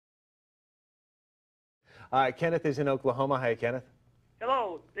Kenneth is in Oklahoma. Hey, Kenneth.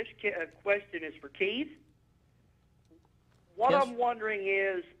 Hello. This question is for Keith. What Yes. I'm wondering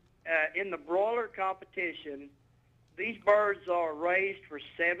is, in the broiler competition, these birds are raised for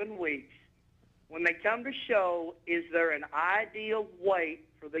 7 weeks. When they come to show, is there an ideal weight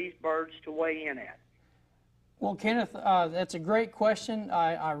for these birds to weigh in at? Well, Kenneth, that's a great question.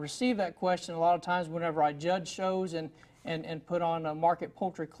 I receive that question a lot of times whenever I judge shows and put on market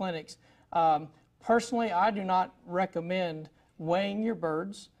poultry clinics. Personally, I do not recommend weighing your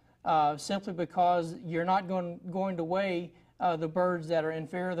birds simply because you're not going to weigh the birds that are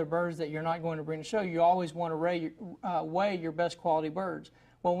inferior, the birds that you're not going to bring to show. You always want to weigh your best quality birds.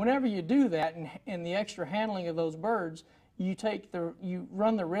 Well, whenever you do that and the extra handling of those birds, you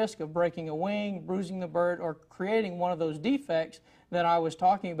run the risk of breaking a wing, bruising the bird, or creating one of those defects that I was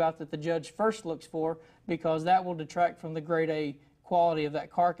talking about that the judge first looks for, because that will detract from the grade A quality of that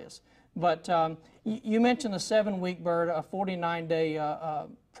carcass. But you mentioned a 7-week bird, a 49-day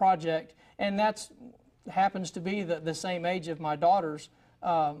project, and that happens to be the same age of my daughter's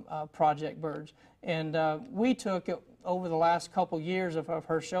project birds. And we took, over the last couple years of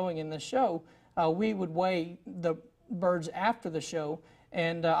her showing in this show, we would weigh the birds after the show,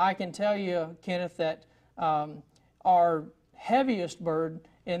 and I can tell you, Kenneth, that our heaviest bird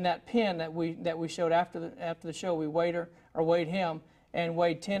in that pen that we showed after the show, we weighed him and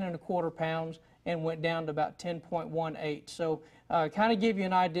weighed 10.25 pounds and went down to about 10.18. So kind of give you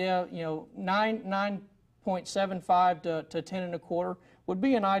an idea, 9.75 to 10.25 would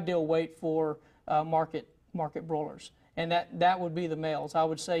be an ideal weight for market broilers, and that would be the males. I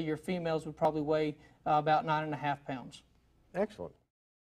would say your females would probably weigh about 9.5 pounds. Excellent.